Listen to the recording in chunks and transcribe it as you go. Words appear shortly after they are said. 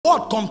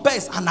word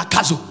compares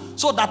anakazo,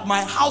 so that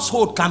my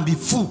household can be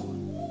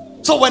full.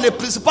 So when a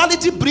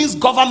principality brings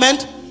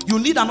government, you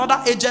need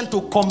another agent to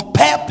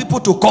compel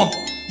people to come.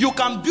 You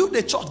can build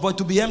a church, but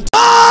to be empty.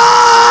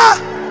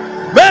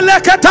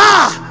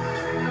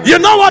 You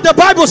know what the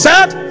Bible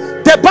said?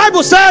 The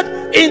Bible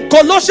said in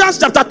Colossians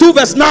chapter 2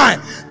 verse 9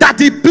 that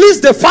it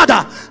pleased the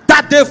Father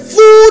that the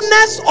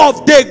fullness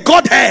of the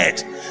Godhead,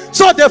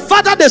 so the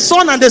Father, the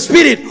Son, and the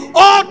Spirit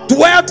all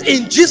dwelt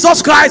in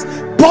Jesus Christ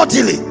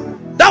bodily.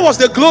 That was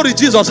the glory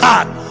Jesus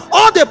had.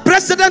 All the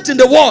presidents in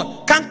the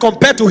world can't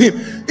compare to him.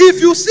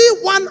 If you see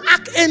one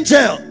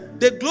archangel,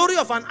 the glory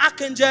of an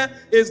archangel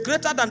is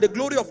greater than the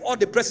glory of all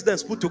the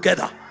presidents put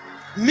together.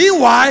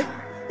 Meanwhile,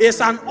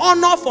 it's an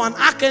honor for an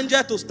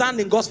archangel to stand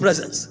in God's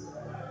presence.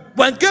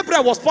 When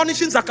Gabriel was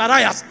punishing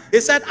Zacharias,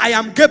 he said, I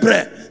am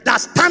Gabriel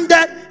that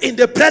standeth in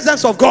the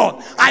presence of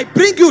God. I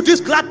bring you this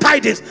glad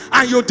tidings,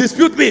 and you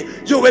dispute me,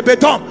 you will be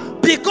dumb.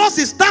 Because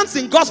he stands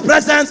in God's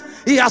presence,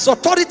 he has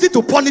authority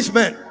to punish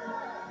men.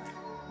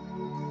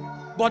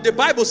 But the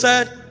Bible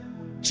said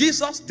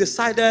Jesus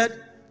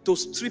decided to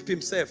strip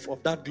himself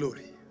of that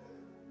glory.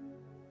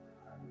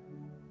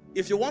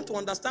 If you want to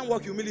understand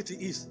what humility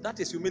is, that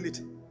is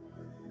humility.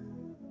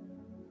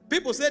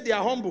 People say they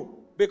are humble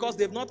because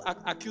they've not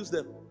accused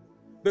them,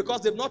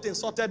 because they've not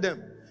insulted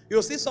them.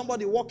 You see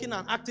somebody walking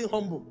and acting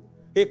humble.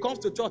 He comes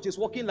to church, he's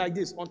walking like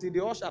this until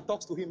the usher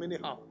talks to him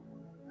anyhow.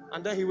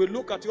 And then he will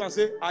look at you and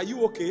say, are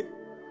you okay?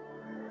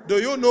 Do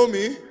you know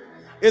me?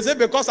 Is it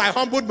because I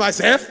humbled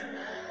myself?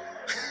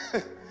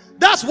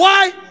 That's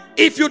why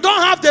if you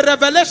don't have the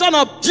revelation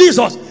of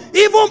Jesus,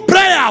 even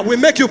prayer will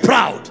make you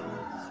proud.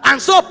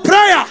 And so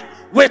prayer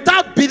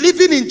without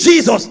believing in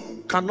Jesus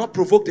cannot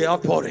provoke the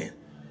outpouring.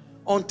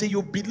 Until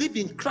you believe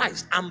in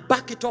Christ and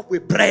back it up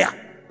with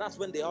prayer, that's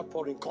when the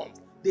outpouring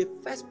comes. The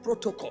first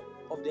protocol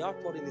of the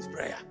outpouring is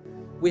prayer.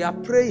 We are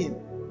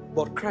praying,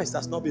 but Christ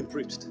has not been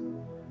preached.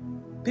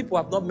 People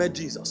have not met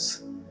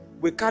Jesus.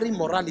 We carry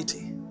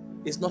morality,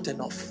 it's not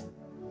enough.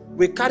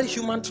 We carry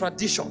human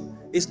tradition,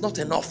 it's not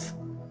enough.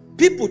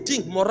 People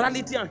think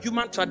morality and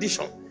human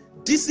tradition,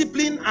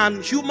 discipline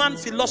and human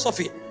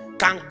philosophy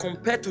can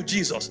compare to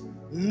Jesus.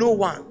 No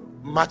one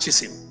matches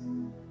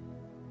him.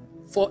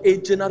 For a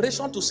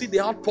generation to see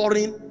the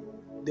outpouring,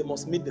 they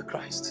must meet the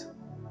Christ.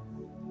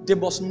 They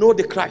must know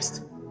the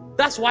Christ.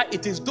 That's why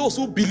it is those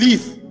who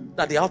believe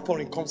that the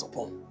outpouring comes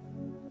upon.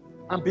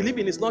 And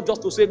believing is not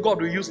just to say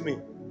God will use me.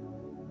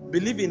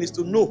 Believing is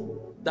to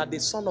know that the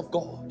Son of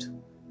God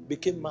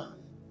became man.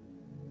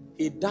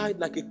 He died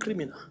like a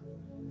criminal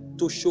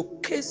to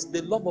showcase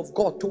the love of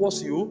God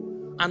towards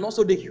you and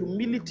also the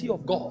humility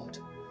of God.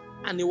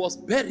 And he was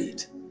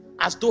buried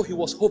as though he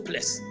was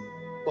hopeless.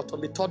 But on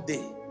the third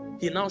day,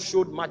 he now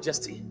showed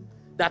majesty,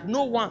 that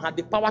no one had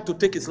the power to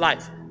take his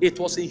life. It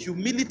was in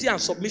humility and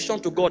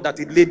submission to God that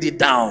he laid it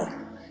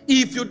down.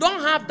 If you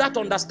don't have that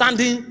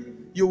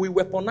understanding, you will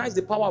weaponize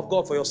the power of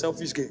God for your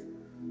selfish gain.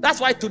 That's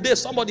why today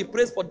somebody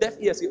prays for deaf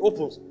ears, he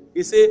opens.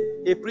 He says,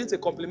 he prints a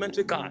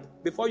complimentary card.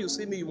 Before you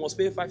see me, you must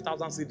pay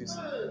 5,000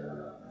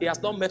 cedis. He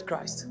has not met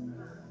Christ.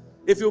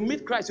 If you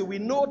meet Christ, you will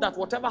know that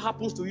whatever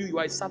happens to you, you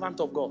are a servant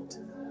of God.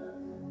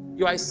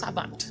 You are a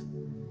servant.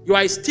 You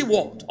are a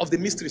steward of the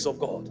mysteries of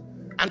God.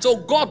 And so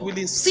God will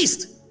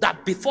insist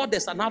that before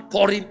there's an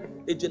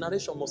outpouring, a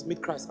generation must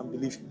meet Christ and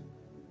believe him.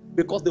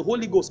 Because the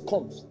Holy Ghost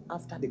comes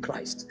after the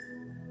Christ.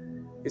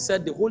 He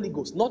said the Holy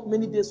Ghost, not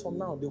many days from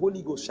now, the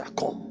Holy Ghost shall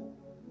come.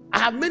 I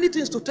have many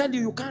things to tell you,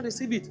 you can't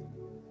receive it.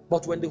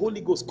 But when the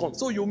Holy Ghost comes,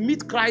 so you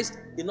meet Christ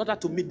in order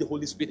to meet the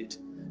Holy Spirit.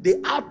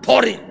 The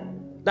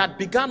outpouring that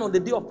began on the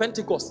day of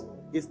Pentecost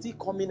is still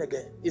coming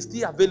again. It's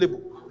still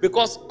available.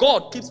 Because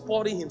God keeps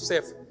pouring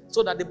himself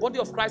so that the body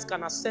of Christ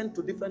can ascend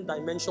to different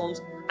dimensions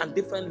and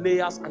different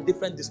layers and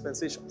different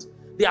dispensations.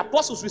 The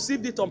apostles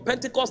received it on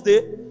Pentecost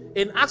Day.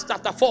 In Acts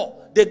chapter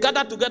 4, they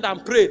gathered together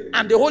and prayed,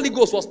 and the Holy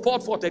Ghost was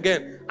poured forth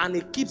again. And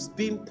it keeps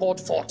being poured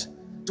forth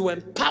to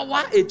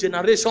empower a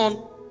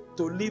generation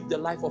to live the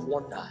life of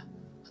wonder.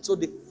 So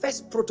the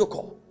first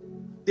protocol,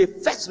 the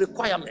first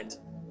requirement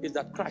is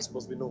that Christ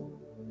must be known.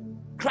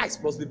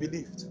 Christ must be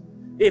believed.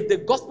 If the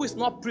gospel is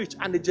not preached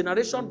and the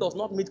generation does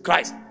not meet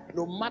Christ,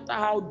 no matter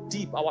how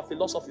deep our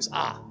philosophies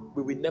are,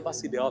 we will never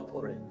see the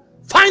outpouring.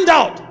 Find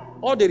out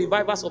all the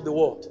revivals of the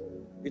world.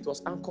 It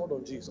was anchored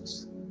on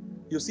Jesus.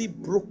 You see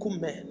broken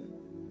men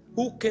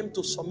who came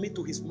to submit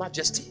to his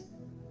majesty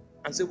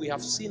and say, we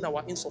have seen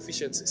our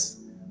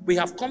insufficiencies. We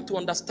have come to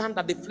understand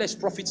that the flesh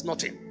profits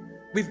nothing.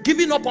 We've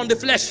given up on the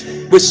flesh.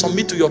 We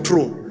submit to your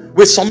throne.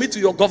 We submit to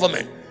your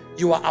government.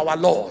 You are our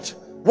Lord.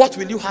 What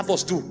will you have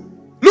us do?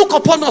 Look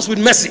upon us with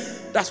mercy.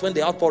 That's when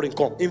the outpouring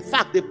comes. In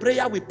fact, the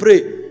prayer we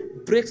pray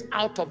breaks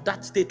out of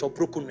that state of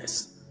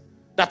brokenness.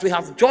 That we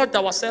have judged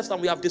ourselves and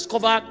we have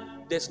discovered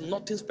there's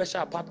nothing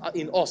special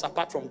in us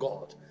apart from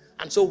God.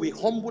 And so we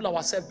humble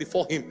ourselves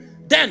before him.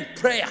 Then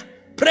prayer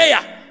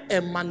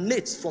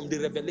emanates from the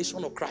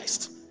revelation of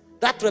Christ.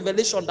 That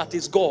revelation that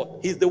is God.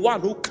 He's the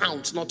one who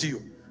counts, not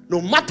you. No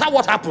matter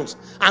what happens.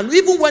 And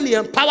even when he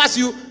empowers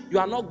you, you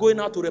are not going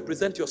out to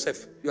represent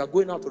yourself. You are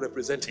going out to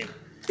represent him.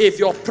 If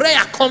your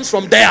prayer comes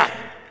from there,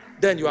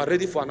 then you are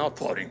ready for an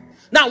outpouring.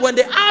 Now, when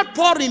the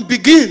outpouring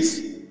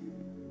begins,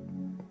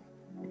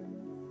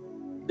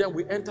 then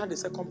we enter the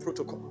second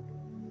protocol,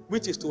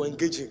 which is to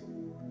engage him.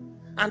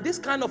 And this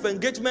kind of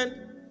engagement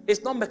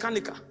is not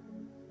mechanical.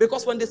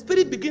 Because when the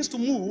Spirit begins to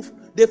move,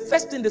 the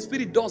first thing the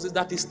Spirit does is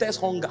that it stirs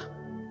hunger.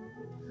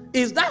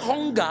 It's that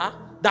hunger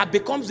that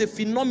becomes a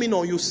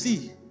phenomenon you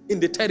see in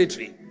the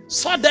territory.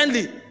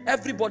 Suddenly,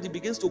 everybody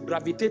begins to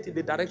gravitate in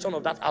the direction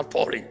of that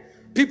outpouring.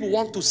 People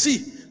want to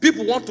see.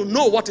 People want to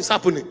know what is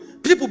happening.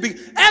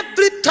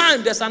 Every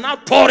time there's an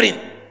outpouring,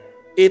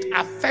 it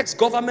affects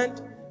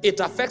government, it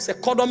affects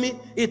economy,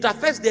 it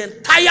affects the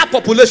entire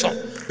population,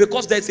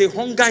 because there's a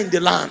hunger in the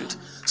land.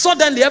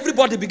 Suddenly,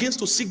 everybody begins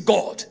to seek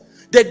God.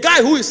 The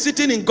guy who is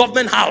sitting in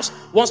government house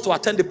wants to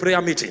attend the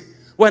prayer meeting.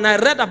 When I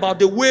read about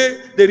the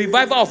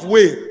revival of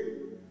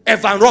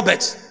Effa and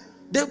Roberts,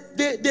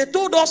 they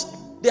told us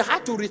they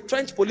had to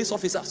retrench police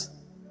officers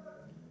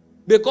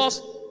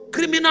because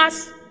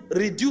criminals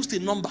reduced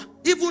in number.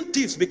 Even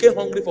thieves became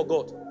hungry for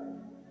God.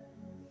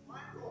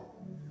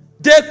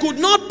 They could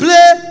not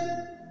play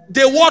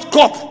the World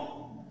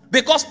Cup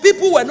because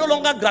people were no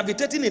longer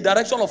gravitating in the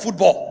direction of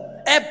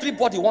football.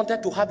 Everybody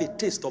wanted to have a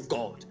taste of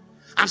God.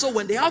 And so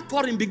when the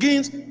outpouring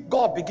begins,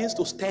 God begins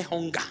to stir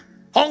hunger.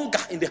 Hunger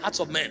in the hearts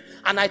of men.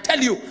 And I tell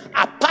you,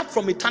 apart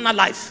from eternal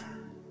life,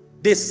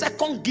 the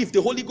second gift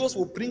the Holy Ghost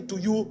will bring to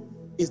you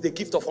is the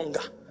gift of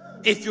hunger.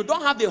 If you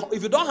don't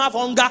have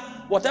hunger,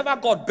 whatever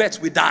God bets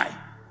will die.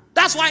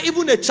 That's why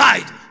even a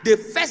child, the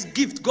first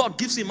gift God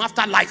gives him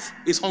after life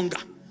is hunger.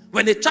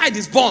 When a child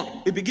is born,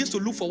 he begins to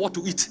look for what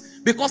to eat.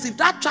 Because if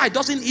that child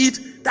doesn't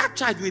eat, that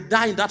child will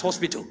die in that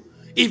hospital.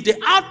 If the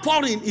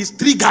outpouring is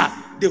triggered,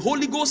 the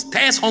Holy Ghost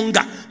stirs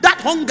hunger. That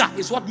hunger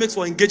is what makes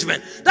for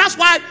engagement. That's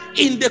why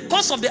in the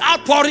course of the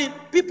outpouring,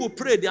 people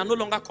pray, they are no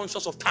longer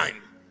conscious of time.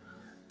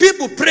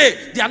 People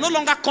pray, they are no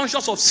longer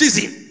conscious of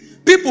season.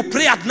 People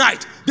pray at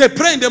night, they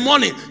pray in the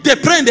morning, they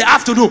pray in the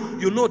afternoon.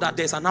 You know that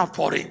there's an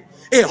outpouring.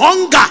 A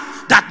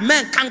hunger that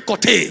men can't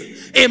curtail.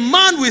 A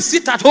man will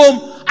sit at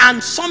home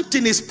and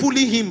something is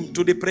pulling him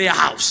to the prayer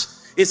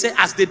house. He said,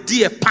 as the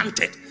deer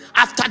panted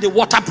after the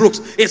water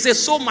brooks, it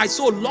says, so my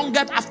soul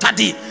longeth after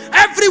thee.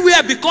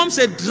 Everywhere becomes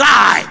a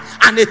dry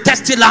and a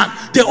thirsty land.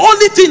 The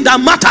only thing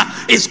that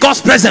matters is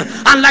God's presence.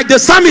 And like the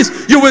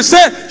psalmist, you will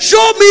say,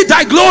 show me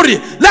thy glory.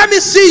 Let me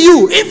see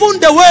you, even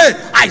the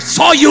way I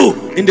saw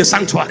you in the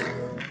sanctuary.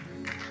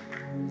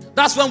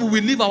 That's when we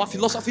will leave our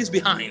philosophies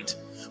behind.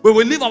 We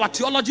will leave our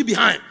theology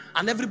behind.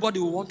 And everybody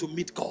will want to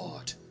meet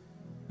God.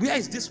 Where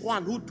is this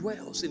one who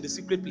dwells in the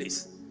secret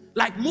place?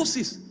 Like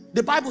Moses.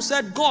 The Bible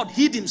said God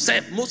hid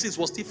himself. Moses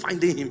was still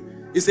finding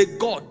him. He said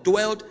God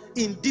dwelled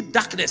in deep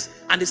darkness.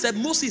 And he said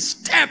Moses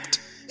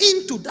stepped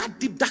into that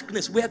deep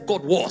darkness where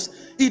God was.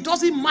 It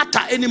doesn't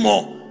matter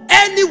anymore.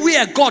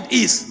 Anywhere God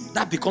is,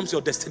 that becomes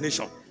your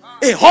destination.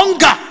 A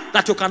hunger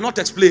that you cannot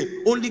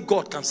explain. Only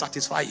God can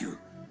satisfy you.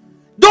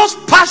 Those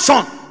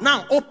passion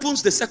now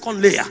opens the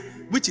second layer,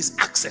 which is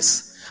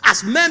access.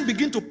 As men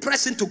begin to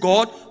press into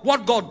God,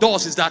 what God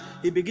does is that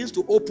he begins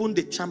to open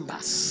the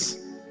chambers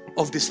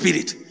of the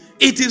Spirit.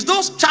 It is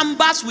those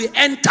chambers we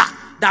enter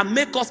that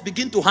make us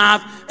begin to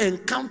have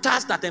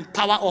encounters that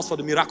empower us for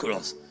the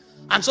miraculous.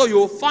 And so you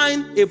will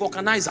find a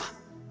vulcanizer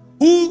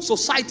who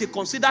society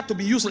considered to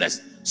be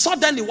useless.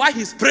 Suddenly while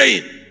he's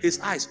praying, his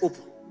eyes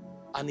open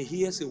and he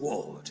hears a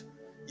word.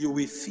 You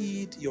will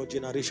feed your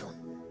generation.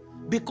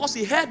 Because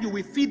he heard you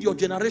will feed your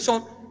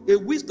generation, a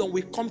wisdom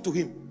will come to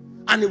him.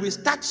 And he will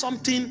start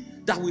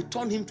something that will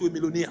turn him to a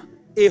millionaire.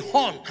 A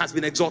horn has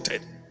been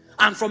exalted.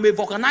 And from a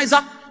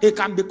vulcanizer, he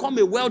can become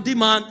a wealthy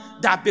man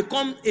that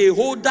becomes a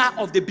holder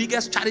of the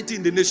biggest charity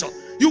in the nation.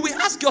 You will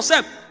ask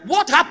yourself,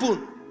 what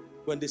happened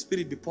when the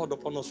Spirit be poured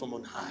upon us from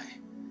on high?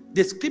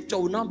 The scripture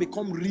will now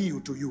become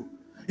real to you.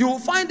 You will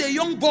find a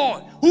young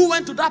boy who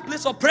went to that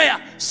place of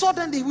prayer.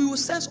 Suddenly, we will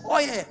sense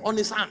oil on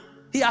his hand.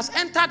 He has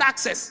entered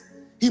access.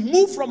 He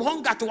moved from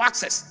hunger to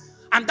access.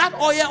 And that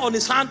oil on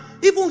his hand,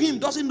 even him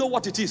doesn't know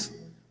what it is.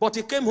 But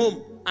he came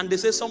home and they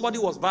say somebody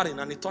was barren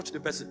and he touched the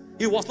person.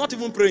 He was not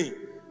even praying.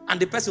 And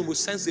the person will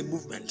sense a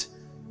movement.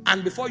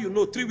 And before you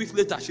know, 3 weeks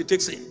later, she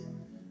takes him.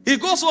 He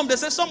goes home, they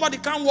say somebody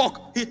can't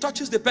walk. He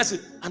touches the person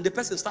and the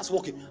person starts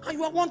walking. And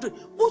you are wondering,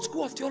 what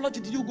school of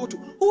theology did you go to?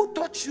 Who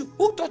taught you?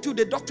 Who taught you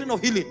the doctrine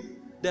of healing?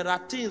 There are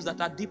things that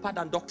are deeper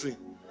than doctrine.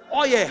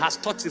 Oil has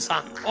touched his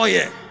hand.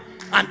 Oil.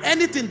 And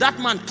anything that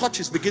man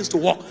touches begins to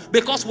walk.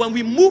 Because when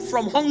we move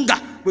from hunger,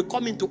 we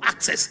come into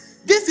access.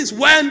 This is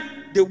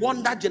when the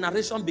wonder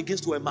generation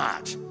begins to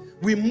emerge.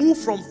 We move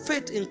from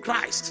faith in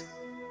Christ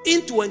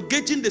into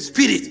engaging the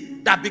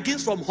Spirit that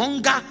begins from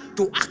hunger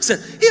to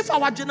access. If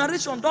our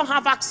generation don't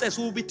have access,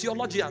 we will be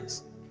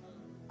theologians.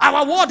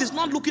 Our world is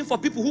not looking for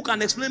people who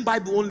can explain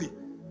Bible only.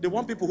 They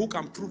want people who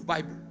can prove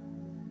Bible.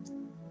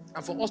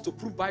 And for us to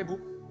prove Bible,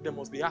 there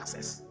must be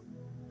access.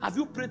 Have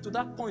you prayed to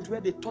that point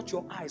where they touch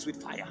your eyes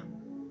with fire?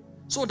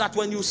 So that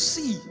when you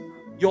see,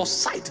 your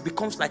sight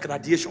becomes like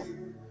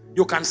radiation.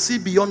 You can see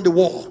beyond the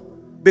wall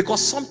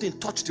because something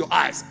touched your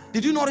eyes.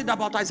 Did you not read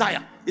about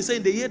Isaiah? He said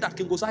in the year that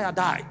King Uzziah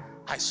died,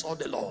 I saw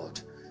the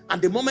Lord.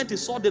 And the moment he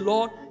saw the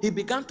Lord, he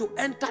began to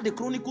enter the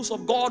chronicles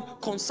of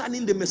God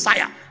concerning the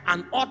Messiah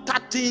and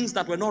utter things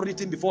that were not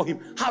written before him.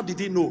 How did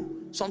he know?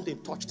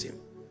 Something touched him.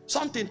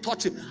 Something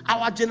touched him.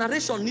 Our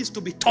generation needs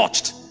to be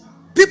touched.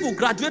 People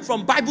graduate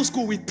from Bible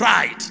school with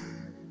pride.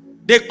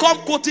 They come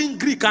quoting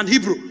Greek and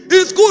Hebrew.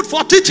 It's good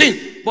for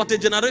teaching, but the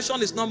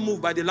generation is not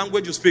moved by the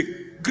language you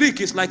speak.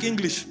 Greek is like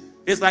English.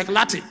 It's like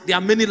Latin. There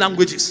are many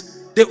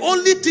languages. The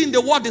only thing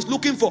the world is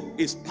looking for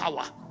is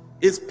power.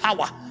 Is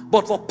power.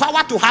 But for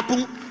power to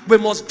happen, we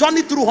must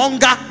journey through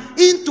hunger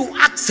into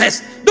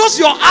access. Those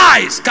your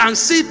eyes can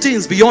see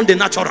things beyond the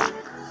natural.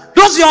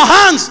 Those your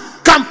hands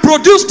can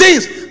produce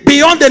things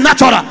beyond the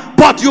natural.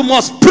 But you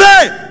must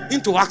pray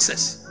into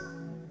access.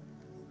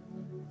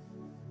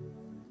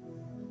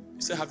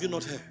 He said, have you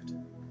not heard?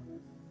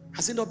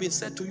 Has it not been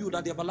said to you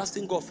that the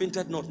everlasting God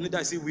fainted not, neither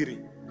is he weary?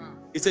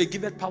 He said, he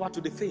giveth power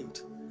to the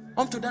faint.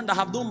 Unto them that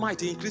have no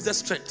might, he increaseth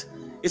strength.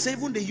 He said,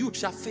 even the youth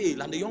shall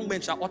fail, and the young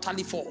men shall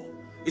utterly fall.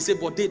 He said,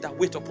 but they that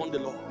wait upon the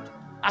Lord.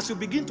 As you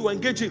begin to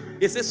engage him,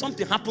 he says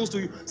something happens to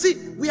you.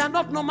 See, we are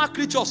not normal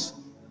creatures.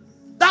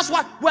 That's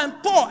why when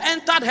Paul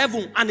entered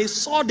heaven and he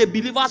saw the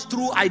believers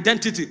through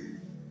identity,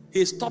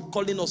 he stopped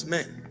calling us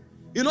men.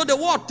 You know, the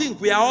world think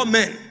we are all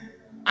men.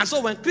 And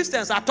so when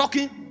Christians are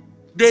talking,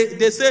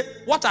 they say,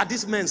 what are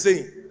these men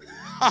saying?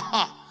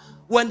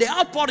 When the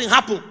outpouring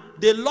happened,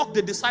 they locked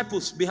the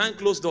disciples behind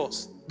closed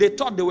doors. They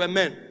thought they were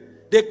men.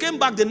 They came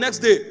back the next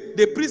day.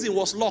 The prison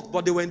was locked,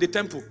 but they were in the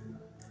temple.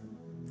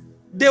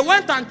 They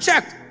went and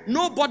checked.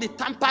 Nobody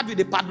tampered with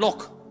the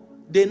padlock.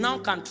 They now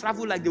can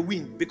travel like the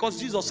wind, because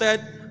Jesus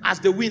said, as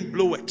the wind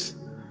bloweth.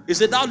 He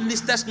said, thou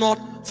listest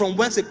not from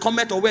whence it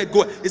cometh or where it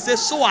goeth. He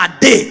says, so are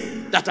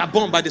they that are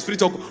born by the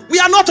Spirit of God. We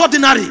are not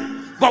ordinary,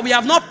 but we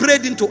have not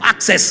prayed into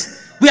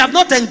access. We have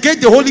not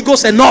engaged the Holy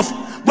Ghost enough.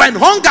 When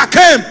hunger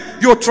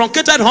came, you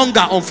truncated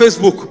hunger on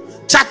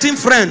Facebook, chatting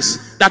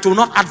friends that will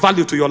not add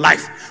value to your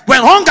life.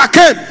 When hunger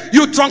came,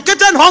 you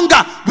truncated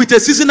hunger with a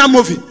seasonal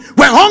movie.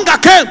 When hunger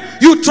came,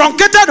 you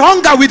truncated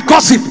hunger with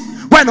gossip.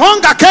 When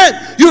hunger came,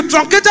 you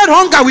truncated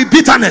hunger with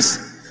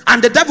bitterness.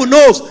 And the devil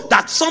knows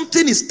that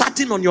something is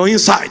starting on your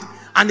inside.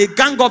 And they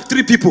gang up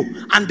 3 people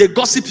and they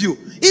gossip you.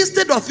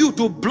 Instead of you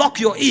to block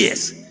your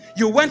ears,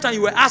 you went and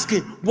you were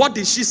asking, what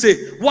did she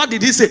say? What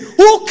did he say?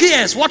 Who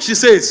cares what she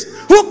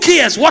says? Who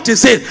cares what he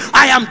says?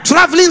 I am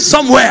traveling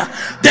somewhere.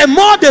 The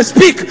more they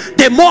speak,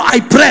 the more I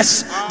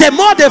press. The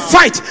more they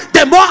fight,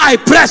 the more I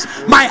press.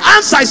 My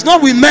answer is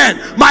not with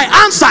men. My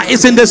answer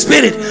is in the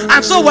spirit.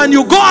 And so when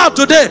you go out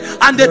today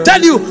and they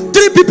tell you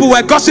 3 people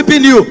were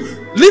gossiping you,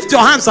 lift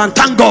your hands and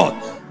thank God.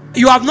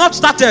 You have not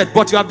started,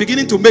 but you are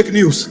beginning to make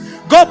news.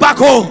 Go back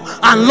home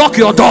and lock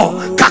your door.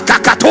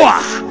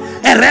 Kakakatoa.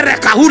 There's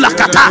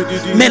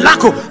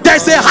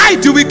a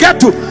height you will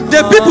get to.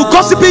 The people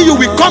gossiping you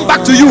will come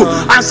back to you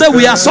and say,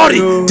 we are sorry,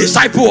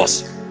 disciple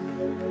us.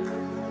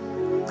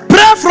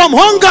 Pray from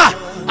hunger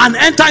and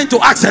enter into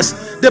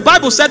access. The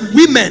Bible said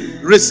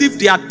women receive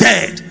their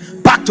dead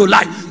back to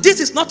life. This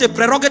is not a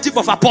prerogative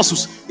of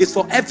apostles. It's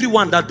for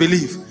everyone that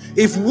believes.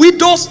 If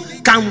widows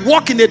can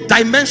walk in a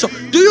dimension,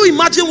 do you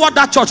imagine what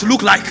that church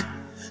look like?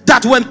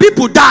 That when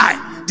people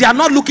die, they are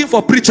not looking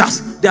for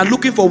preachers, they are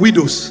looking for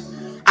widows.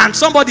 And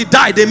somebody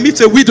died, they meet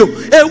a widow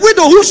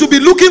who should be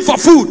looking for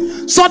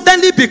food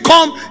suddenly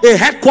become a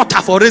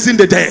headquarter for raising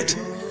the dead.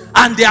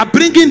 And they are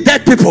bringing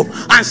dead people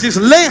and she's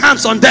laying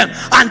hands on them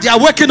and they are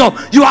waking up.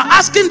 You are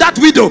asking that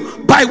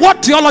widow, by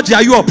what theology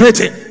are you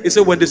operating? He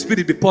said, when the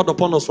Spirit be poured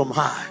upon us from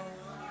high.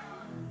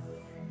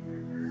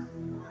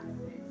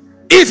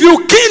 If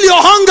you kill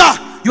your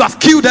hunger, you have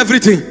killed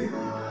everything,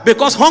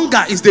 because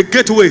hunger is the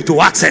gateway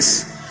to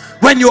access.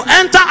 When you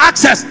enter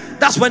access,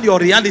 that's when your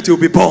reality will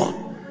be born.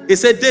 He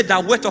said, they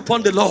that wait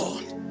upon the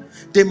Lord,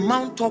 they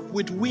mount up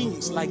with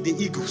wings like the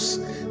eagles.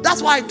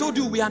 That's why I told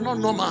you we are not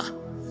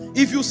normal.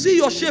 If you see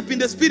your shape in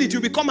the spirit,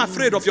 you become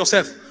afraid of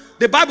yourself.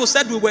 The Bible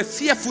said we were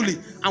fearfully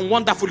and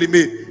wonderfully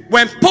made.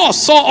 When Paul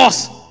saw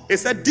us, he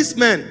said, this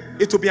men,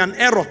 it will be an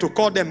error to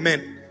call them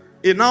men.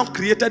 He now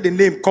created a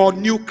name called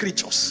new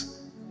creatures.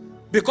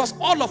 Because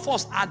all of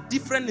us are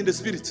different in the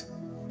spirit.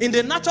 In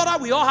the natural,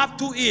 we all have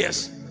 2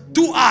 ears,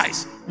 2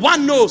 eyes,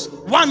 1 nose,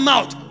 1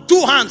 mouth,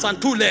 2 hands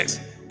and 2 legs.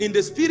 In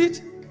the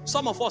spirit,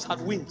 some of us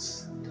have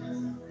wings.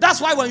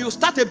 That's why when you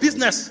start a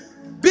business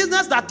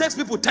that takes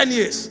people 10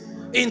 years,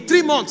 in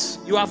 3 months,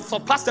 you have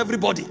surpassed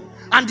everybody.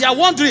 And they are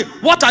wondering,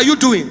 what are you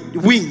doing?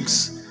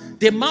 Wings.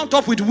 They mount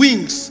up with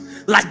wings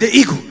like the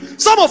eagle.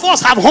 Some of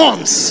us have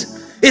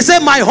horns. He said,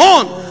 my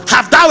horn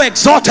have thou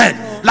exalted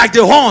like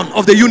the horn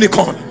of the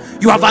unicorn.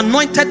 You have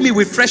anointed me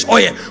with fresh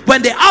oil.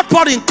 When the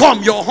outpouring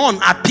comes, your horn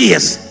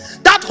appears.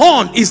 That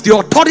horn is the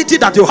authority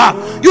that you have.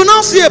 You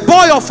now see a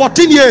boy of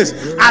 14 years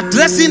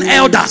addressing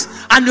elders,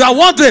 and you are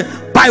wondering,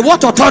 by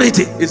what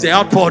authority is the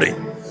outpouring?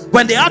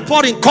 When the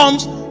outpouring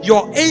comes,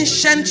 your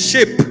ancient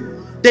shape,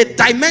 the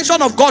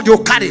dimension of God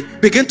you carry,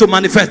 begin to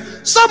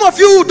manifest. Some of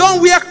you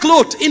don't wear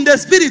clothes. In the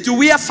spirit, you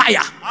wear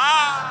fire.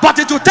 But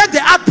it will take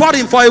the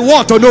outpouring for a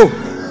word to know.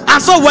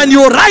 And so when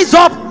you rise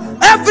up,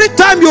 every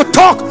time you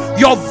talk,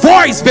 your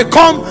voice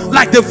become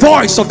like the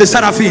voice of the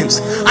seraphims.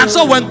 And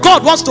so when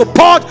God wants to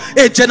purge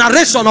a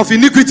generation of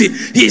iniquity,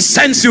 he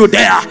sends you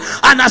there.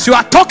 And as you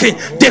are talking,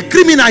 the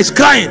criminal is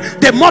crying,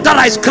 the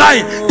murderer is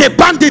crying, the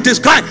bandit is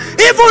crying.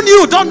 Even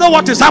you don't know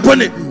what is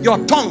happening. Your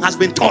tongue has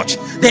been touched.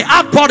 The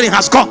outpouring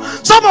has come.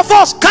 Some of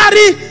us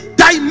carry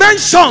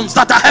dimensions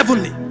that are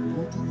heavenly,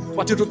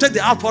 but it will take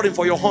the outpouring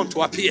for your horn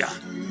to appear.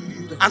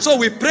 And so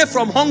we pray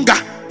from hunger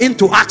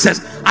into access.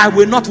 I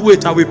will not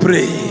wait. I will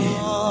pray.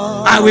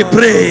 I will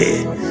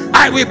pray.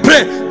 I will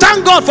pray.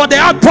 Thank God for the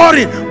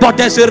outpouring, but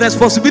there's a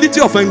responsibility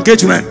of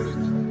engagement.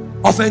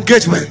 Of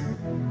engagement.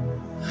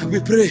 I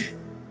will pray.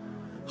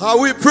 I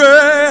will pray.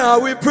 I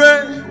will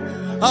pray.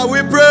 I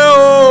will pray.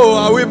 Oh,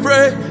 I will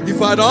pray.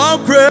 If I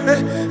don't pray,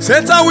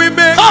 Satan will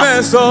make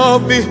mess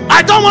of me.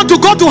 I don't want to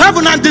go to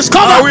heaven and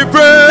discover I will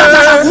pray. that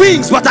I have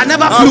wings, but I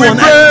never flew on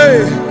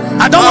earth.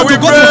 I don't want to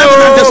go to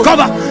heaven and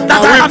discover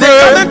that I have a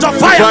garment of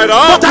fire,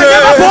 but I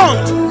never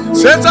burned.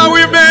 Satan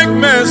will make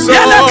mess of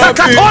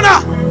me.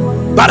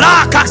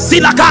 Baraka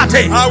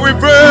silakate. I will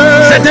pray.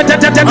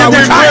 I will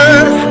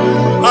pray.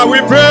 I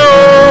will pray.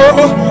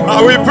 Oh, I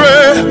will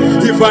pray.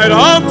 If I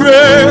don't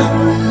pray,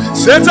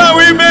 Satan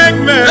will make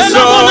mess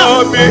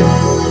of me.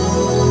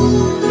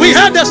 We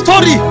heard the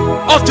story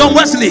of John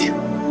Wesley.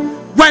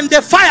 When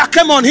the fire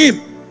came on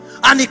him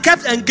and he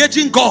kept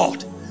engaging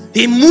God,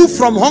 he moved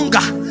from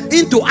hunger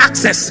into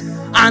access,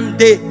 and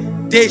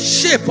the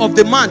shape of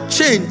the man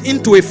changed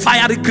into a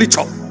fiery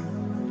creature.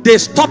 They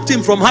stopped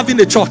him from having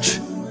a church.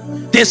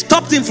 They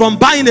stopped him from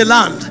buying a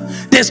land.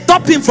 They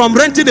stopped him from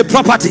renting a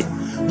property.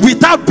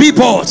 Without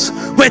billboards,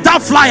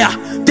 without flyer,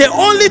 the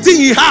only thing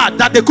he had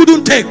that they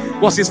couldn't take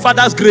was his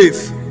father's grave.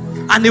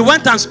 And he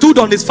went and stood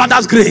on his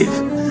father's grave,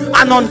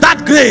 and on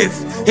that grave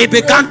he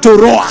began to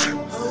roar,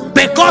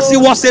 because he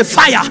was a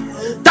fire.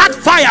 That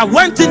fire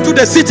went into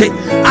the city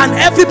and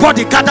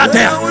everybody gathered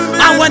there.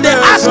 And when they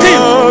asked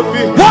him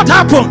what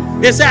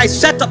happened, he said, I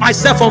set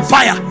myself on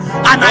fire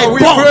and I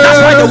burned. That's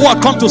why the world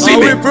come to see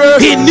me.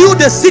 He knew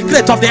the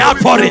secret of the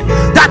outpouring,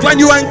 that when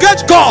you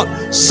engage God,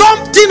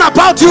 something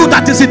about you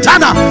that is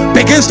eternal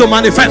begins to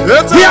manifest.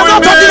 We are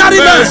not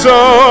ordinary men.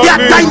 There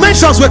are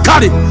dimensions we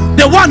carry.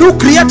 The one who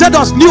created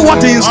us knew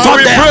what he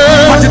installed there,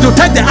 but it will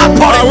take the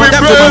outpouring for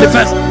them to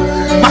manifest.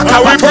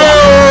 I will pray.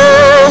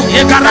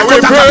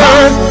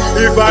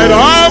 If I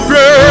don't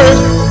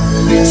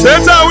pray,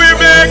 Satan will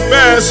make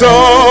mess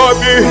of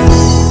me.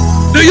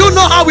 Do you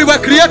know how we were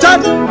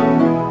created?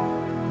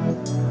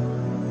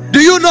 Do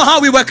you know how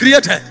we were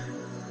created?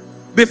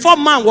 Before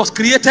man was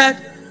created,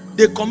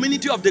 the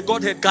community of the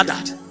Godhead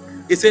gathered.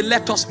 He said,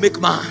 let us make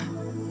man.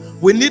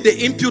 We need the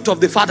input of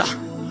the Father.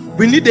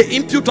 We need the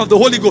input of the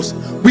Holy Ghost.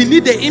 We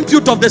need the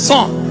input of the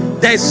Son.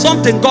 There is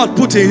something God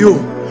put in you.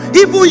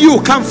 Even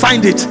you can't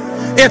find it.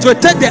 It will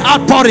take the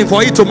outpouring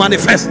for it to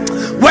manifest.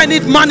 When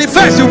it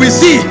manifests, you will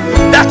see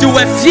that you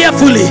were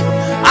fearfully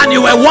and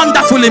you were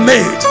wonderfully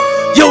made.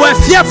 You were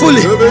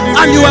fearfully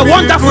and you were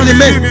wonderfully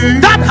made.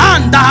 That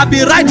hand that have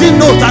been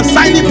writing notes and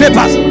signing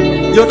papers,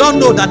 you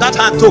don't know that that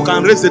hand too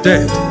can raise the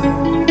dead.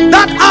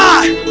 That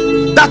eye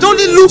that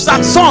only looks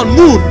at sun,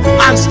 moon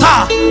and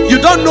star, you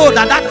don't know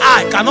that that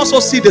eye can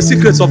also see the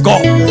secrets of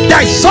God.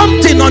 There is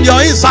something on your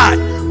inside.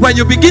 When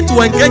you begin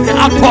to engage the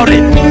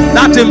outpouring,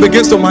 that thing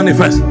begins to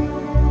manifest.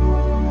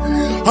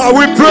 I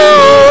will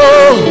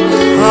pray.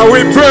 I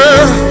will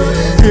pray.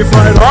 If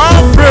I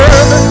don't pray,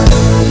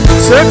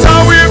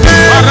 Satan will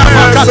make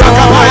mess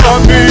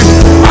of me.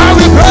 I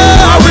will pray.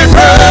 I will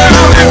pray.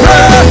 I will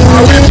pray.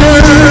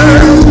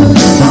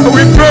 I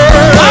will pray.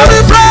 I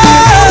will pray.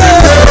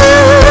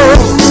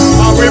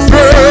 I will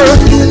pray.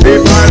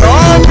 If I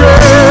don't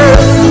pray,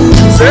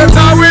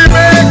 Satan will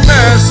make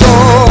mess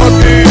of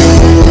me.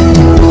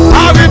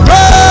 I will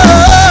pray.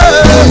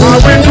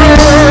 I will pray.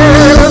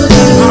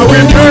 I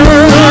will pray.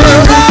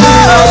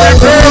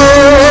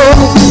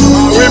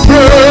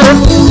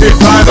 If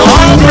I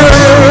don't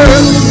pray,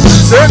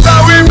 Satan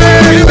will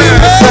make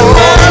mess of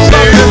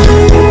me.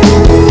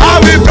 I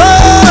will pray.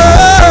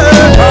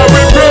 I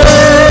will pray.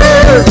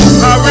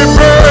 I will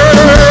pray.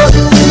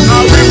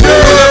 I will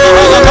pray.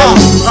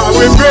 I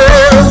will pray.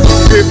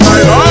 If I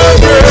don't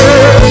pray,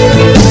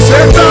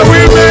 Satan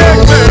will make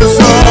mess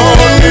of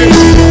me.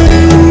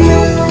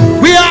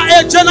 We are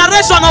a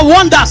generation of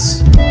wonders,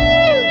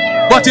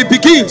 but it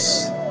begins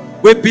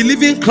with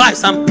believing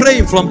Christ and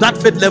praying from that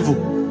faith level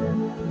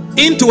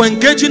into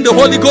engaging the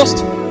Holy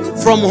Ghost,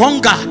 from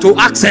hunger to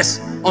access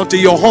until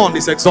your horn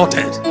is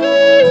exalted.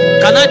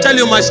 Can I tell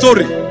you my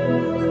story?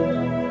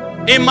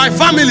 In my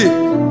family,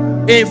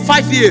 in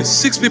 5 years,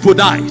 6 people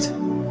died.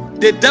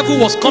 The devil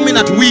was coming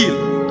at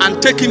will and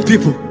taking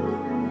people.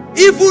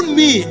 Even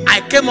me,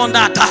 I came under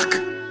attack,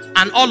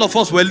 and all of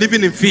us were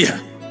living in fear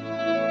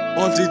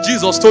until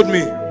Jesus told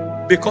me,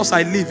 because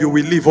I live, you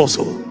will live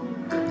also.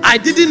 I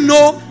didn't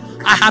know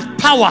I had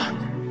power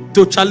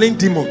to challenge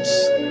demons.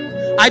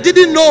 I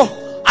didn't know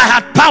I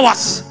had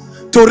powers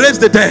to raise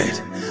the dead.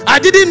 I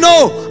didn't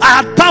know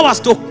I had powers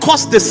to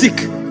cause the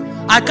sick.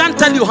 I can't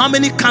tell you how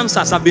many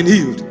cancers have been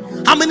healed,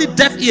 how many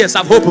deaf ears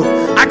have opened.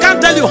 I can't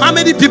tell you how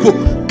many people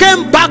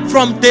came back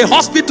from the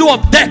hospital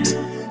of death,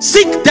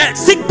 sick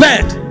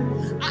bed.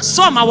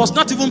 Some I was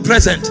not even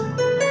present.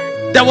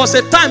 There was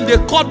a time they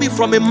called me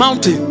from a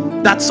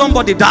mountain that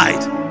somebody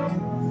died.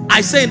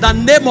 I say, in the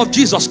name of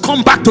Jesus,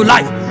 come back to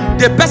life.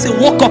 The person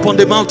woke up on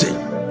the mountain.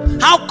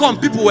 How come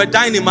people were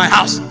dying in my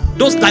house?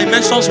 Those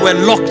dimensions were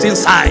locked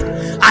inside.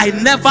 I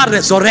never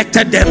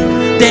resurrected them.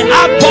 The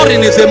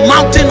outpouring is a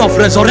mountain of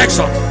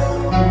resurrection,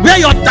 where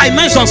your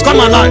dimensions come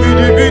alive.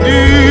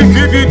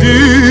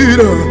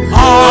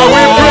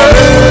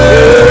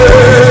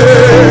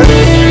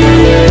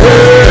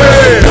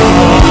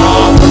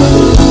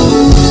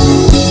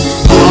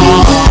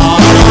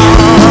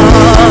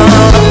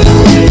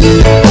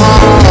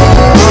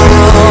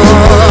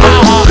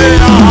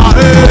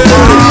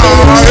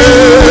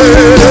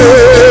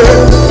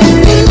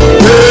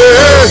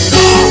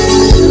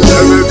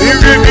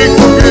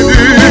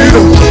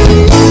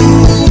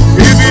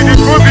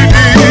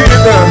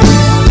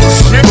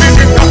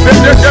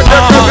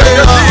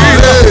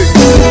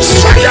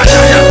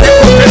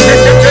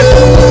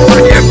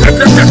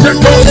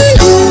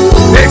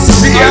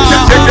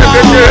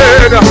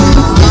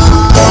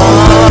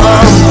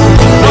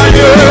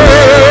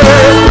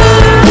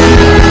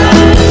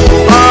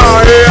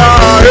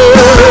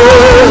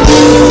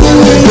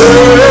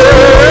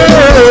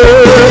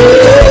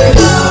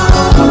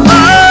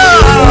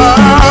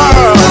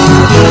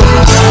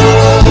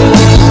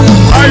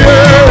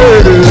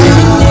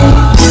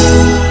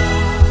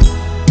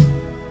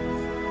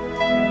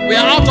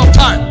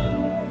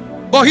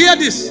 But hear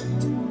this.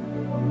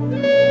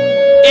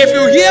 If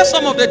you hear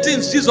some of the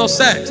things Jesus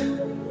said,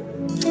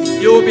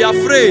 you will be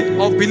afraid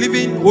of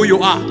believing who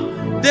you are.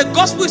 The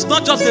gospel is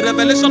not just the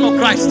revelation of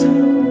Christ.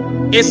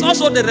 It's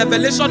also the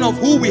revelation of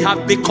who we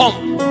have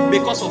become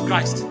because of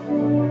Christ.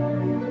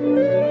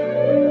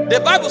 The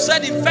Bible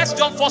said in 1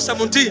 John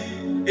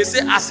 4:17, it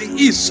said, as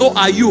he is, so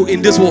are you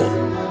in this world.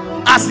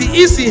 As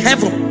he is in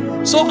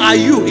heaven, so are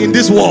you in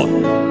this world.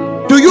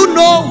 Do you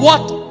know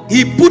what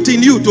he put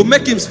in you to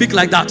make him speak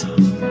like that?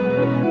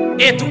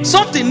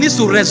 Something needs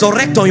to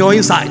resurrect on your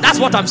inside. That's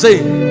what I'm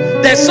saying.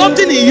 There's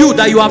something in you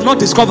that you have not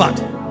discovered.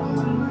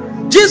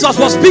 Jesus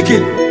was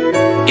speaking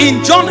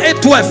in John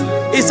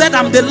 8:12. He said,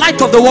 I'm the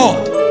light of the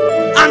world.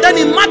 And then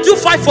in Matthew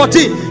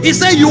 5:14, he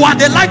said, you are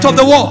the light of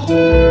the world.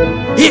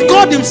 He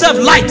called himself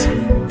light.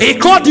 He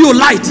called you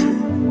light.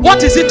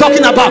 What is he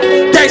talking about?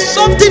 There's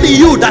something in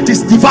you that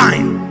is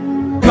divine.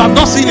 You have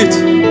not seen it.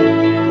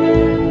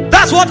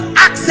 That's what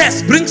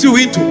access brings you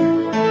into.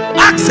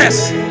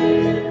 Access.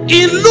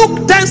 In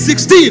Luke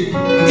 10:16,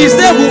 he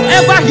said,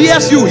 whoever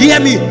hears you, hear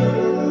me.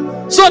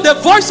 So the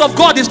voice of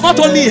God is not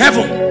only in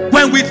heaven.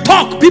 When we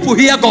talk, people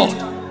hear God.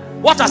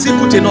 What has he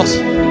put in us?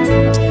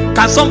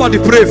 Can somebody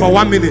pray for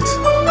 1 minute?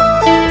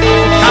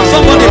 Can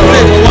somebody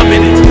pray for 1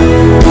 minute?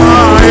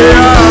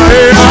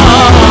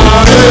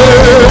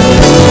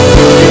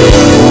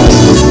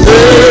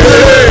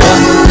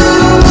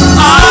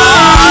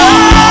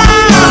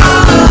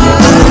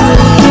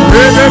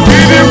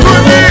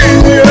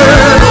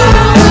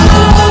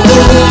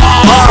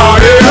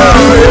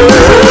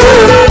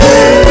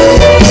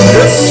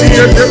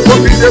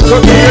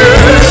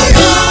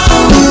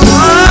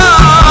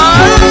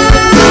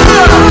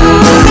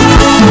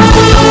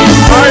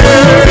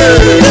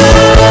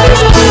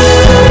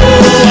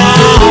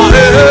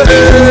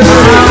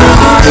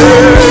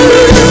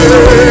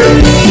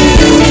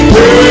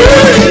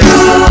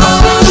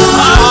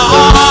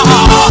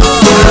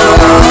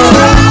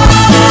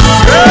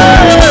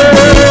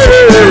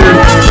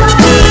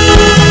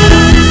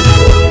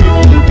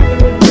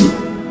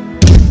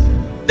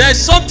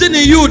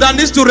 You that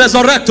needs to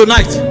resurrect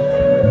tonight.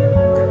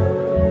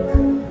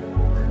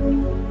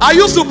 I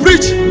used to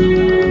preach,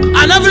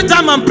 and every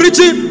time I'm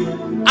preaching,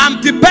 I'm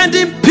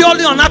depending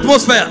purely on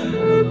atmosphere.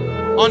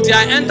 Until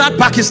I entered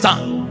Pakistan,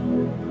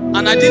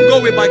 and I didn't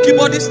go with my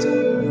keyboardist,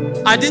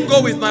 I didn't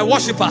go with my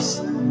worshippers,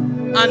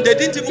 and they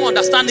didn't even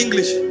understand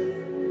English.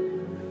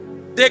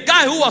 The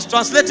guy who was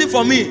translating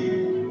for me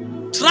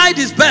tried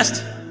his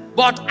best,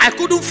 but I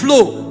couldn't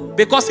flow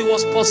because he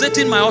was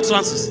possessing my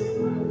utterances.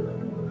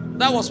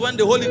 That was when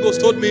the Holy Ghost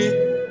told me,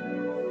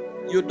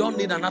 you don't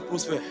need an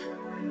atmosphere.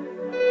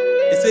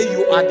 He said,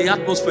 you are the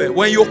atmosphere.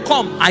 When you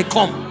come, I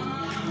come.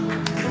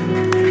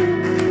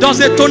 Does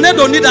a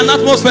tornado need an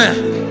atmosphere?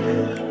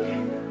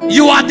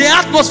 You are the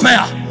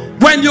atmosphere.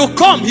 When you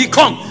come, he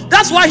comes.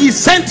 That's why he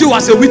sent you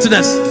as a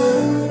witness.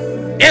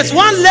 It's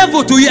one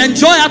level to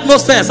enjoy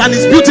atmospheres, and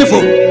it's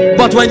beautiful.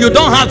 But when you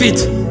don't have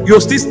it, you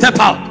still step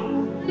out,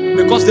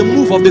 because the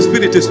move of the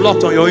Spirit is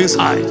locked on your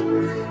inside.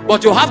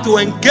 But you have to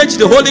engage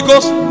the Holy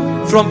Ghost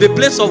from the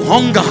place of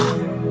hunger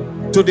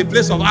to the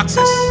place of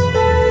access.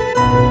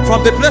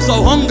 From the place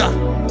of hunger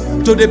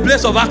to the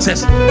place of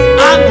access.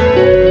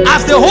 And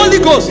as the Holy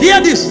Ghost,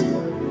 hear this,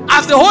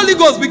 as the Holy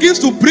Ghost begins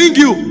to bring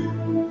you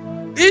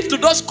into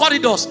those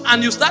corridors,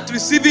 and you start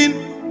receiving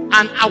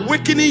and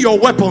awakening your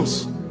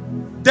weapons,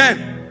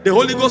 then the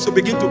Holy Ghost will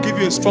begin to give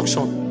you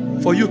instruction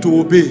for you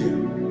to obey.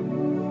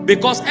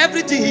 Because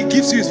everything he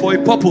gives you is for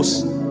a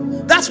purpose.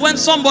 That's when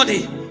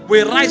somebody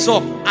will rise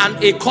up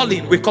and a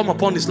calling will come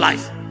upon his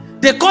life.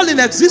 The calling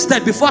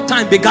existed before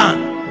time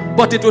began,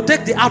 but it will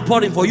take the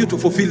outpouring for you to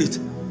fulfill it.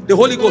 The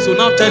Holy Ghost will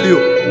now tell you,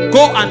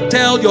 go and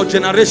tell your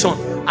generation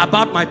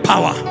about my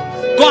power.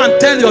 Go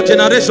and tell your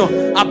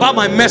generation about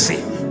my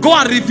mercy. Go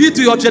and reveal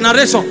to your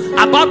generation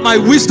about my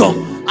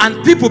wisdom.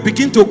 And people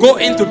begin to go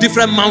into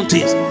different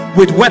mountains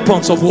with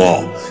weapons of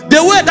war.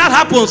 The way that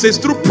happens is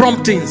through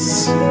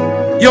promptings.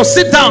 You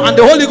sit down and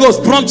the Holy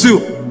Ghost prompts you.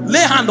 Lay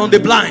hand on the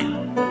blind.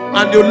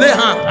 And you lay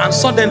hand and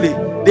suddenly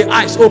the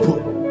eyes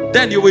open.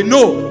 Then you will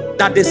know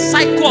that the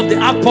cycle of the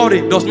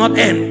outpouring does not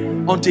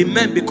end until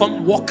men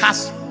become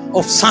workers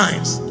of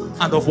signs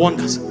and of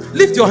wonders.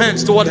 Lift your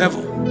hands toward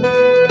heaven.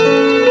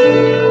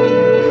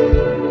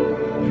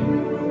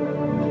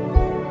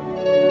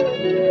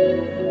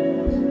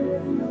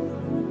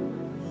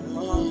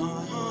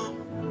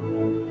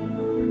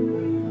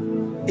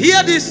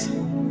 Hear this.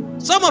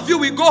 Some of you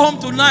will go home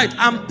tonight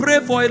and pray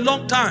for a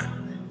long time.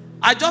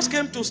 I just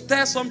came to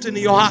stir something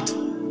in your heart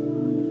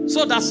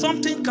so that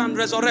something can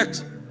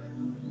resurrect.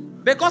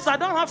 Because I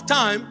don't have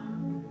time,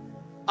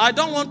 I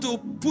don't want to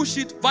push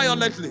it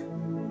violently.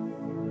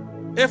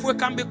 If we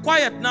can be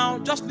quiet now,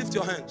 just lift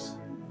your hands.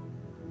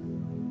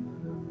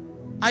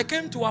 I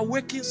came to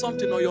awaken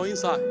something on your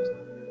inside.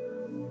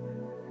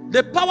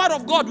 The power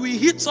of God will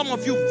hit some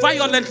of you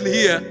violently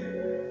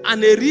here,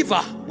 and a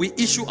river will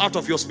issue out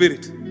of your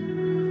spirit.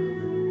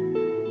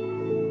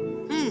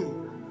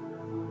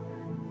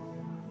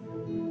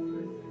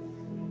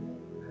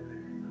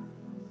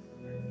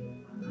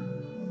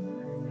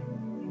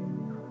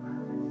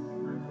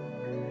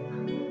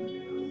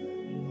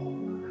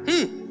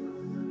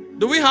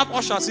 Do we have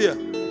ushers here?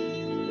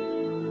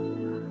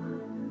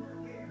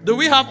 Do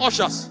we have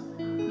ushers?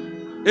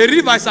 A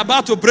river is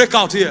about to break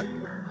out here.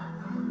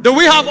 Do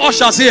we have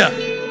ushers here?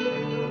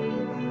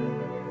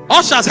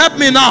 Ushers, help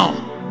me now.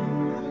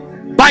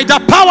 By the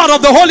power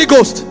of the Holy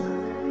Ghost,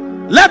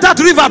 let that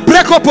river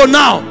break open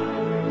now.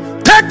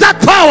 Take that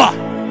power.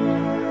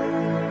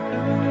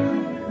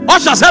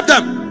 Ushers, help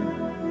them.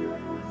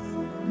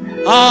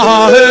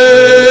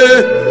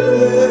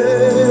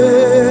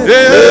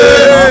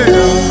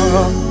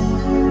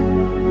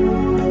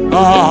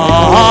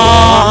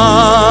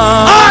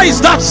 Eyes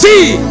that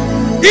see,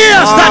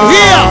 ears that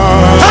hear,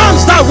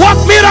 hands that work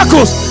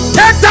miracles.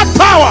 Take that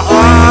power.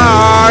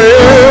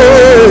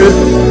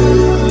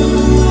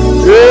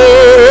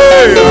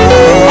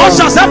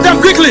 Ushers, help them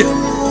quickly.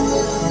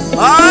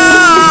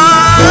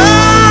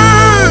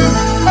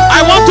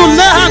 I want to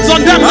lay hands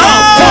on them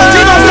now.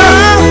 14 of them.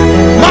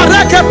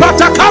 Mareke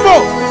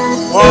Patakamo.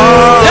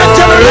 The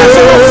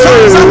generation of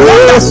signs and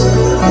wonders.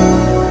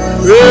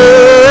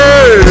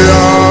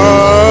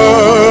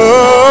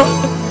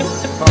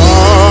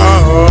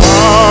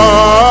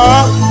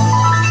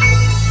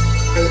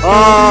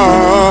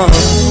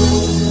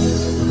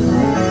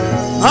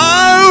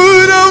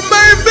 Out of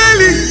my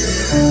belly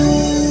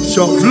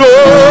shall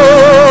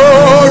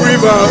flow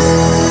rivers,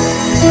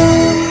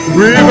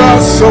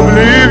 rivers of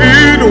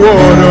living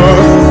water.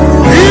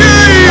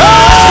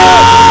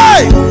 Hey!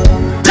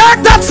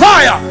 Take that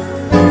fire.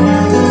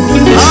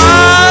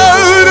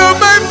 Out of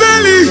my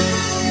belly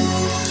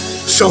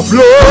shall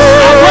flow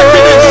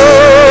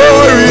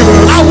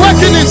rivers,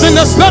 Awakenings in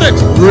the spirit.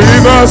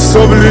 rivers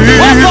of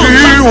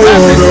living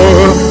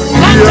water.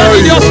 Planted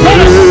in your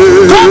spirit.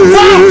 Come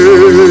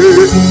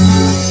forth.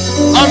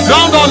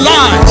 Unbound our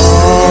lives.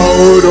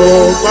 Out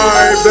of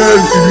my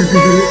belly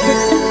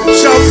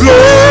shall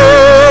flow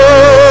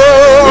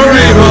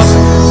rivers,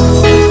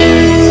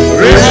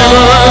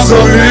 rivers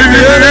of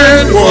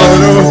living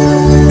water.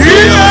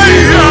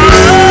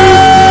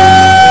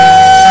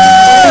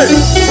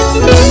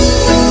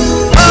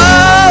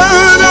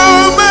 Out of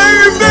my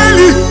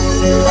belly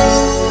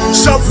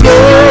shall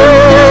flow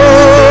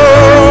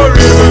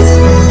rivers,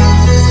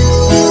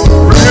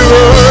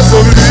 rivers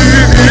of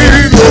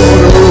living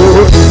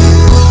water.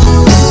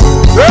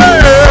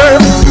 Hey,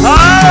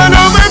 out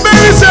of my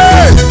belly shall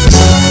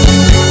flow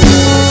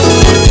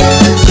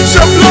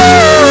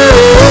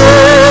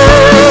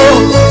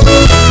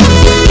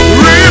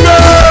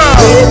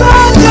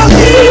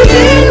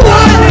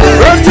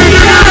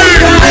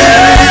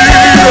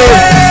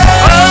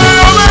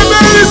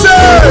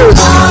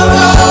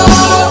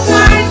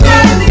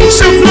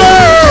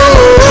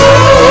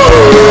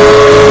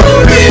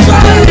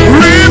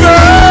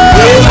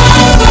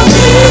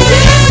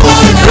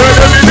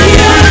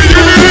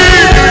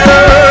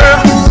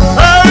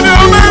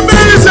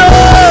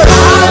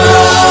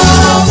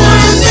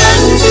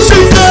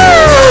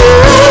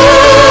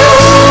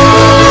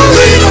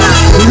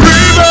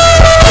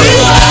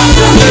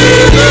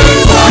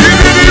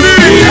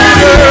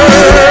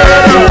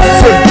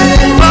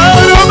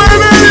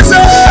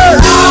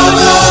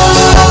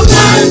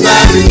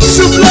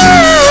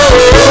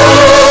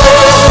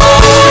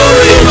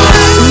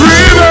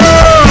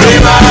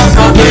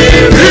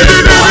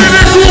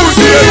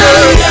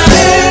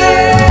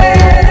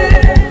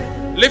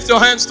your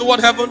hands toward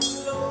heaven.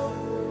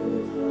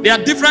 There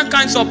are different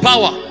kinds of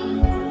power.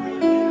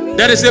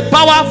 There is a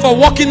power for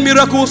working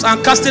miracles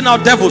and casting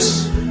out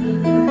devils.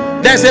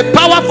 There's a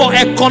power for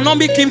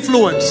economic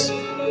influence.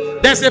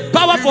 There's a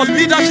power for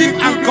leadership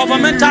and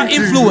governmental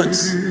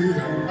influence.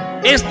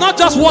 It's not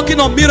just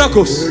working on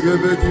miracles.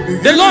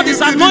 The Lord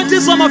is anointing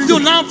some of you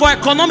now for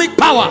economic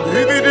power,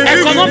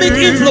 economic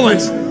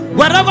influence.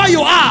 Wherever you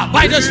are,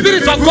 by the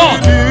Spirit of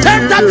God,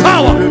 take that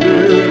power.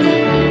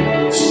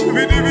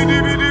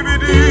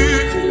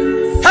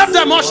 Help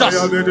them, ushers.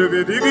 Let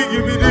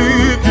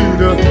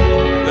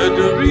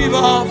the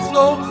river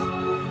flow.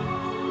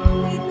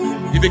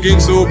 He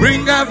begins to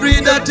bring every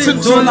death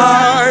into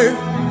life.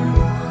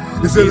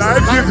 It's a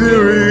life-giving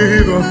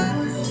river.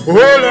 Oh,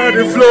 let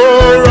it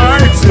flow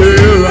right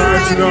here,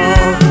 right now.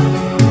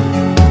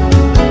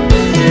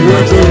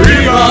 When the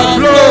river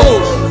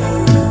flows,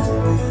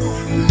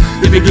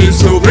 it begins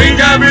to bring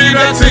every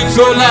death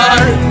into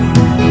life.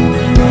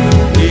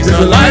 It's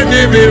a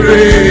life-giving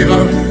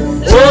river.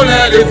 Oh,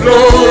 let it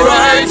flow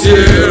right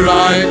here,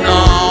 right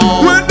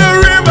now. When the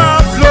river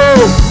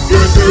flows,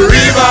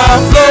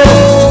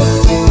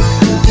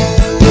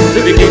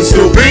 it begins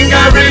to bring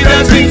every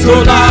death into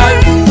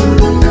life.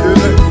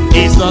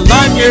 It's a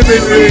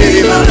life-giving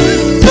river.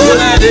 Oh,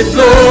 let it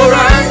flow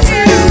right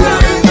here,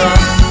 right now.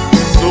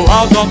 So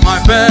out of my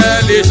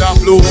belly shall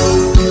flow.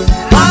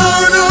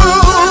 Out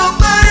of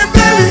my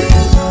belly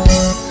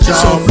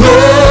shall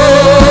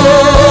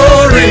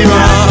flow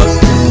rivers,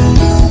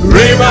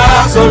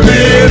 rivers of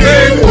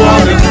living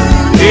water.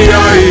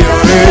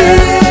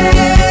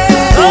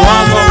 So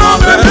out of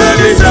my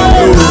belly shall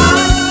flow.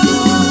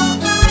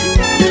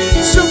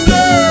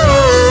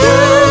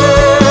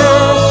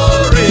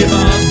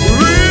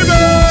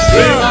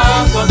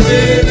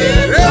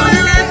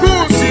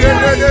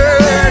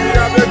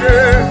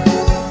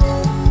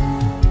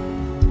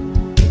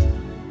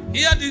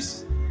 Hear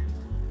this.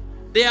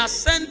 They are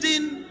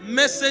sending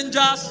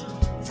messengers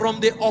from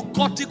the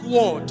occultic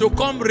world to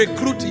come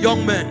recruit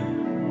young men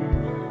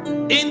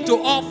into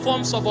all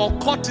forms of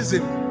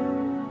occultism,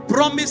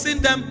 promising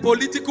them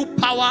political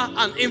power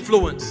and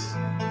influence.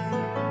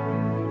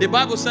 The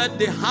Bible said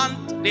the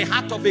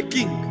heart of a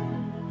king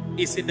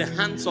is in the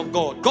hands of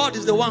God. God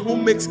is the one who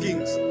makes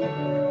kings.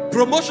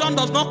 Promotion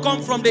does not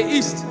come from the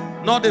east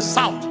nor the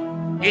south.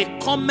 It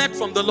cometh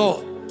from the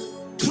Lord.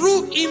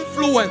 True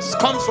influence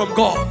comes from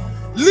God.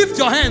 Lift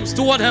your hands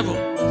toward heaven.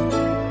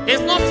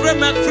 It's not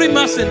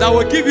Freemason that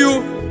will give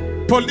you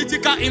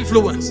political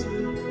influence.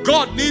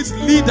 God needs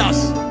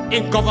leaders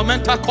in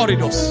governmental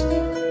corridors.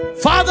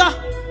 Father,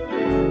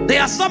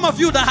 there are some of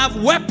you that have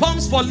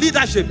weapons for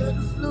leadership.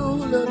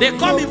 They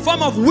come in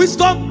form of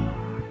wisdom.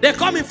 They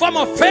come in form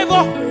of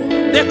favor.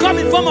 They come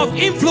in form of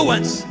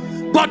influence.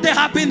 But they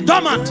have been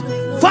dormant.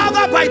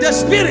 Father, by the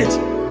Spirit,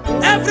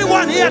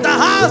 everyone here that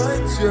has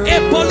a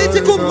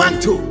political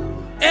mantle,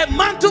 a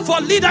mantle for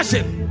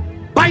leadership,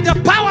 by the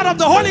power of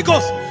the Holy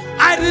Ghost,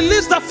 I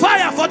release the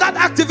fire for that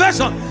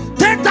activation.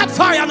 Take that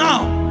fire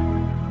now.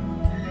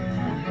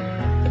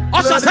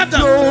 Ushers, help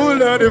them.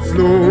 Let it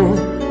flow,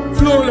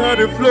 flow, let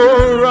it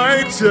flow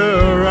right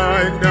here,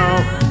 right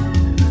now.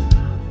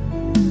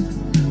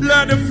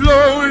 Let it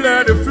flow,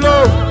 let it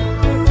flow.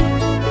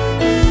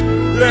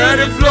 Let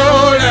it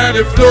flow, let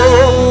it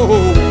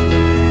flow.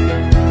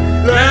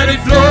 Let it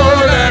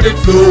flow, let it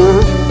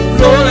flow.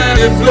 Flow, let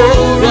it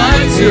flow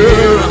right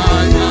here,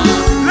 right now.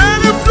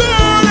 Let it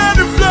flow, let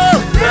it flow.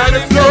 Let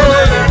it flow,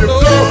 let it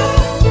flow.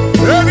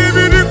 Let it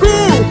be the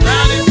cool.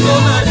 Let it flow,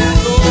 let it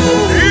flow.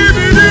 Let it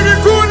be the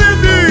cool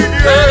indeed.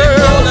 Let it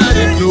flow, let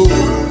it flow.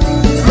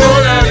 Flow,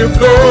 let it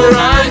flow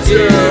right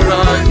here,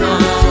 right now.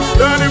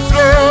 Let it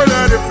flow,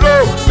 let it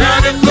flow.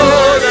 Let it flow,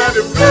 let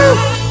it flow.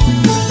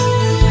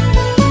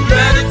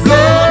 Let it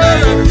flow,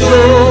 let it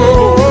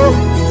flow.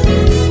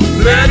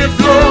 Let it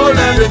flow,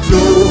 let it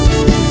flow.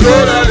 Flow,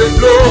 let it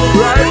flow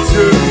right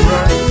here,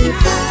 right.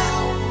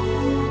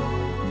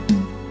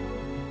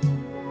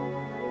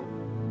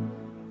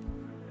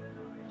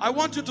 I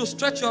want you to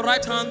stretch your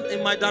right hand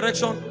in my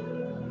direction.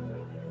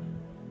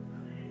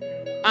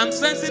 I'm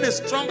sensing a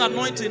strong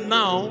anointing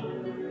now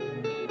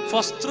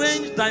for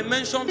strange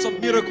dimensions of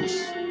miracles.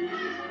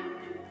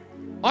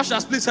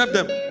 Ushers, please help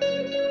them.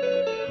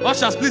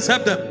 Ushers, please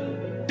help them.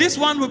 This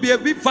one will be a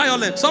bit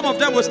violent. Some of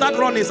them will start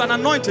running. It's an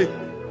anointing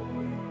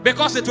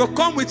because it will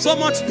come with so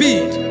much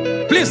speed.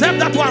 Please help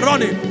that one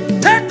running.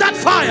 Take that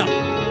fire.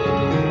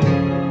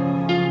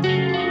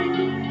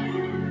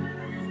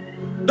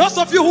 Those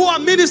of you who are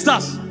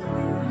ministers,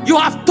 you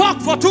have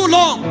talked for too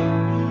long.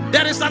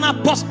 There is an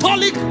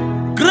apostolic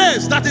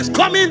grace that is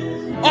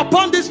coming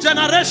upon this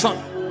generation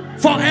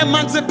for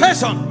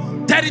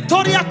emancipation,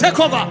 territorial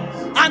takeover,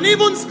 and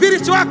even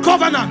spiritual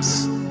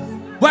covenants.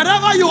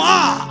 Wherever you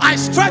are, I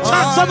stretch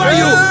hands over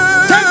you.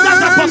 Take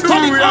that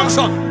apostolic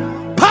unction,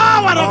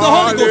 power of the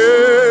Holy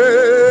Ghost.